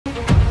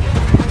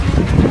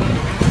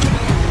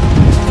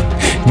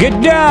Get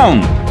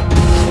down!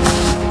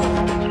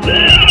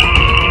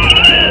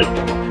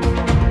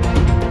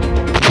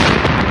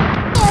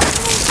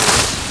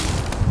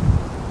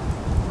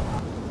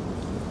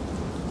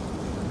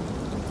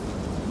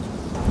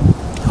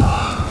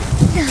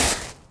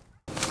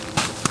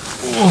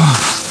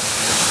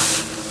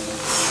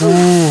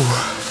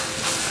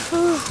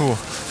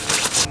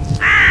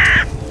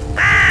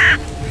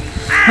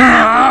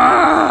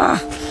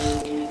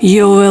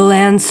 You will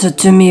answer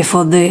to me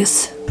for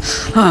this.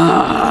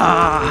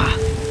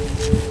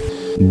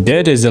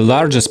 That is the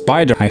largest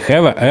spider I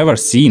have ever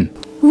seen.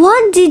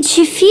 What did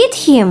she feed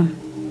him?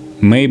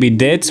 Maybe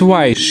that's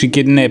why she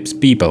kidnaps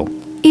people.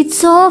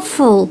 It's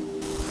awful.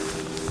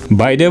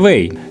 By the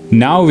way,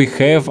 now we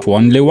have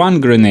only one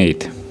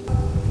grenade.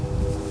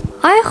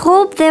 I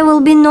hope there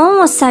will be no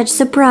more such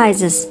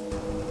surprises.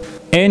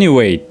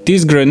 Anyway,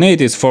 this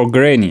grenade is for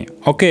Granny.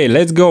 Okay,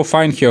 let's go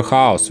find her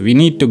house. We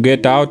need to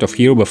get out of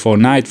here before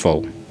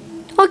nightfall.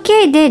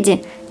 Okay,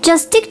 Daddy,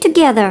 just stick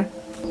together.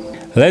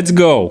 Let's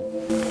go.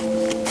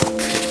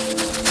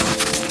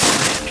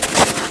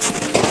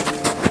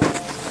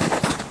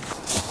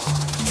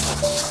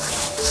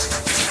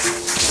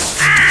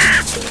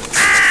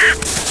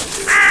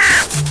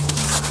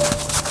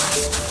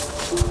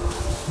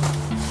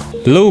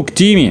 Look,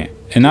 Timmy,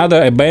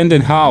 another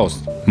abandoned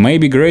house.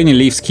 Maybe Granny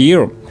lives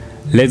here.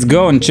 Let's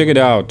go and check it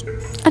out.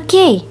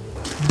 Okay.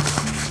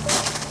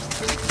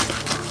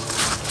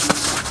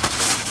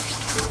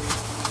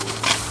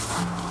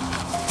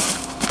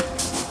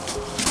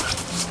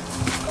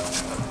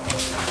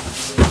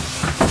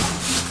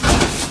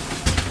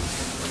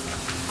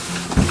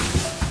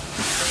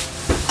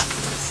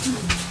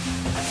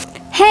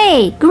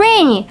 Hey,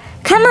 Granny,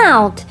 come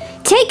out.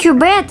 Take your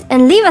bed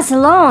and leave us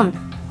alone.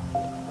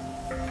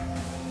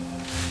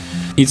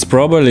 It's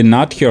probably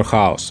not her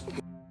house.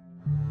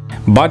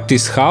 But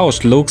this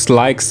house looks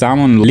like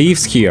someone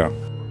lives here.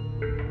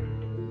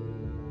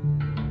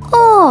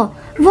 Oh,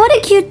 what a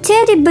cute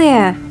teddy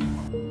bear.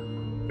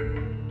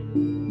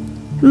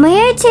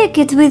 May I take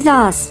it with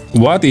us?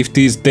 What if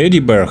this teddy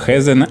bear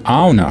has an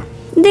owner?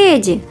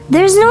 Daddy,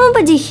 there's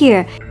nobody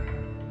here.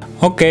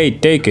 Okay,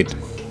 take it.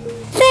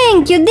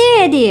 Thank you,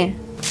 Daddy.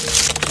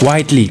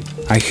 Quietly,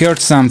 I heard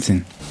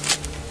something.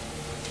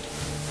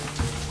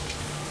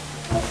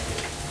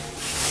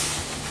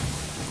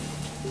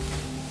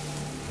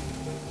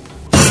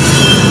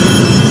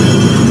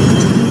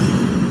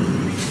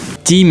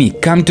 Timmy,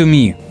 come to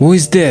me. Who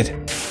is that?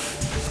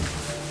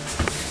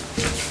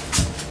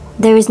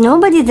 There is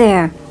nobody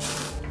there.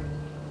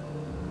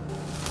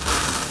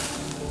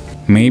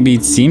 Maybe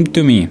it seemed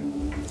to me.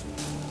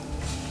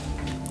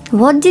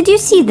 What did you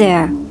see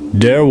there?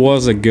 There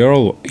was a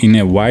girl in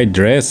a white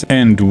dress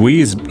and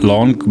with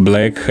long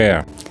black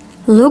hair.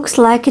 Looks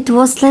like it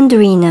was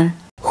Slendrina.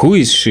 Who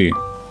is she?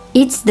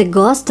 It's the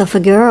ghost of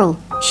a girl.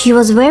 She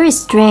was very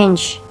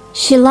strange.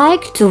 She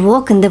liked to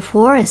walk in the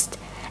forest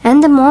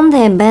and among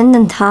the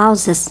abandoned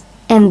houses,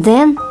 and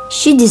then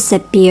she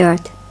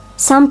disappeared.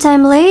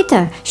 Sometime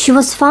later, she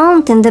was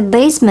found in the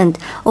basement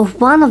of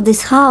one of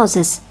these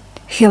houses.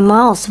 Her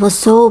mouth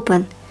was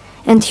open,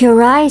 and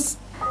her eyes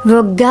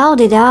were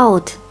gouged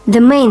out.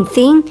 The main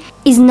thing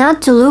is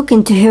not to look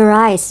into her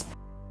eyes.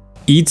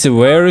 It's a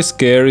very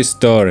scary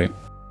story.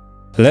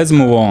 Let's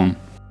move on.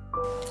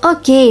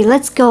 Okay,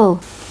 let's go.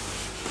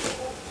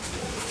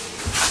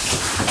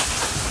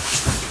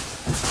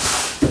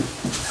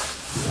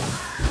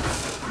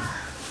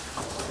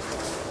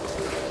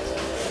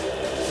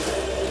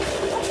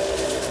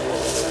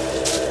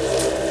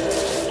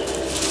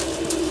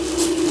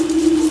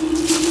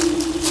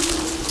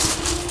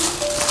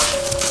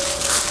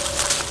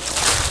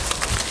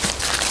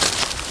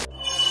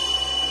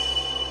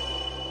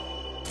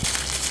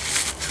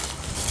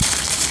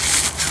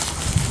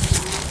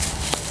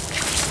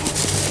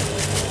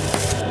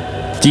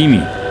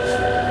 Timmy,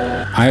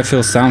 I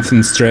feel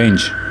something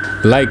strange,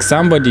 like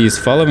somebody is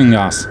following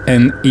us,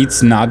 and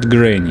it's not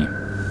Granny.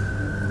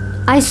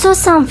 I saw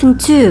something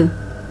too.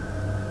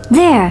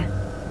 There.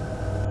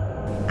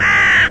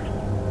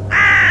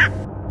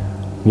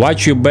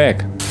 Watch your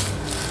back.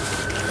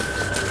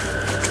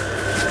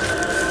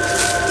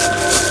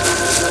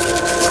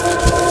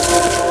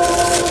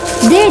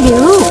 Daddy,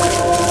 look.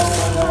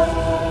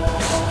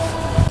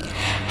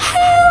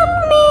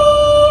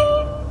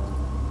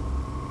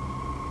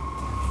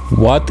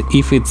 What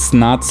if it's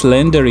not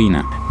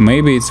Slendrina?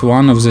 Maybe it's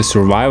one of the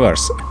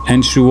survivors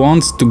and she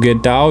wants to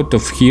get out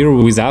of here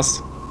with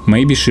us.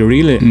 Maybe she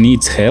really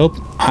needs help.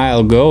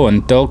 I'll go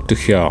and talk to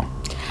her.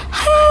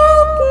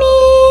 Help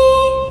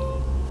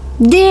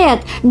me!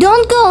 Dad,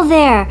 don't go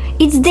there.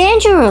 It's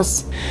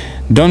dangerous.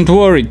 Don't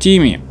worry,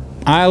 Timmy.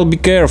 I'll be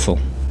careful.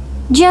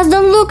 Just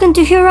don't look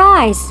into her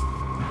eyes.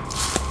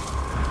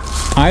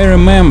 I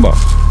remember.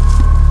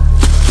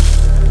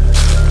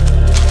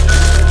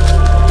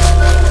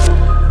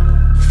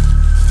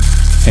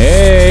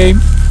 Hey,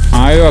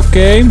 are you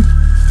okay?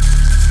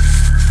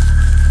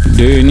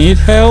 Do you need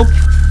help?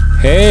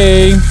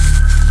 Hey,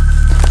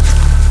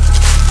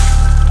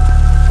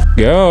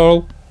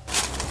 girl.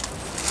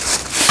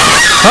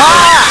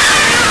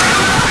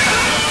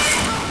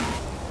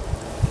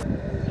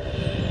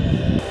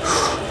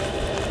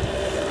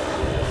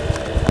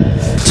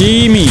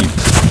 Timmy!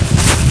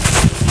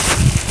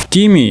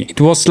 Timmy,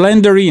 it was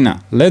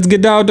Slendrina. Let's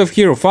get out of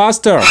here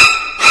faster!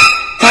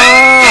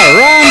 Ah,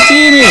 run,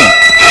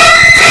 Timmy!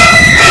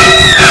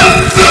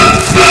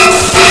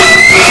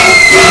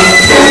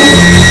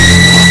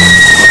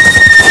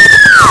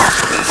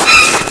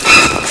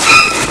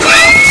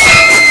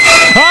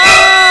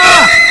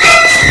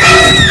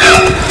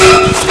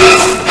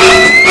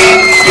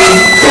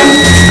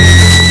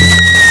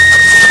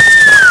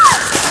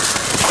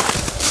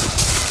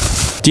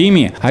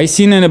 Timmy, I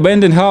seen an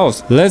abandoned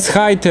house. Let's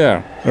hide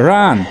there.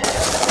 Run!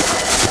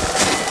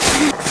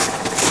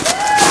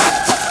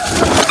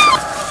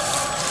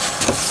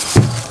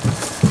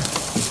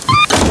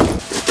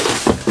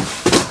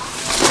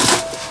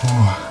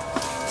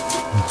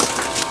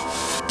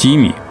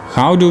 Timmy,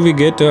 how do we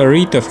get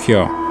rid of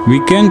her?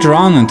 We can't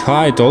run and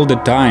hide all the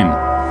time.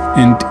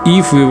 And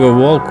if we will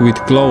walk with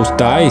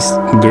closed eyes,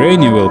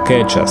 Granny will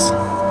catch us.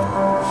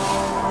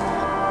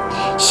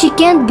 She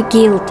can't be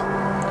killed.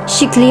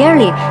 She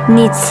clearly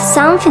needs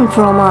something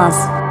from us.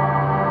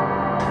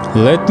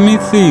 Let me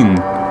think.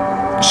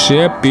 She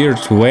appeared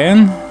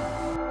when?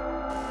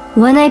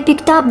 When I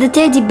picked up the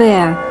teddy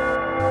bear.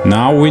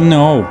 Now we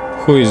know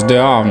who is the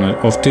owner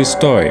of this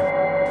toy.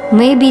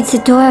 Maybe it's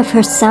a toy of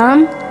her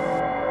son?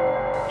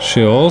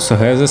 She also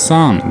has a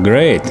son.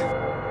 Great.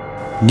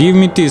 Give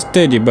me this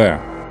teddy bear.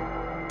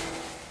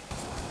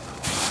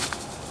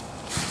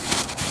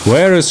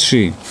 Where is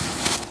she?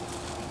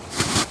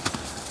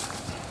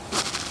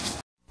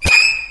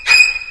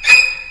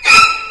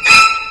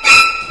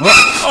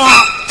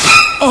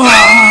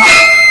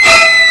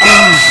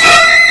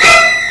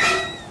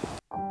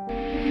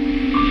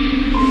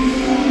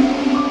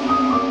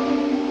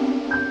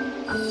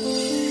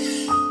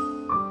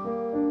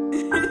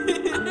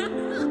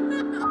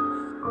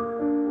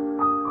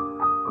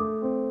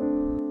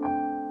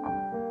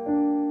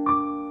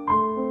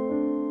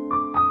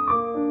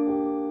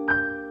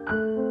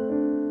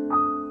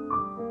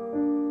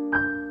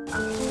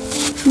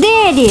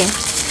 Daddy!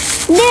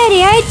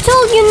 Daddy, I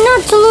told you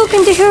not to look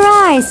into her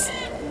eyes!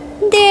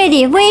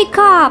 Daddy, wake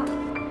up!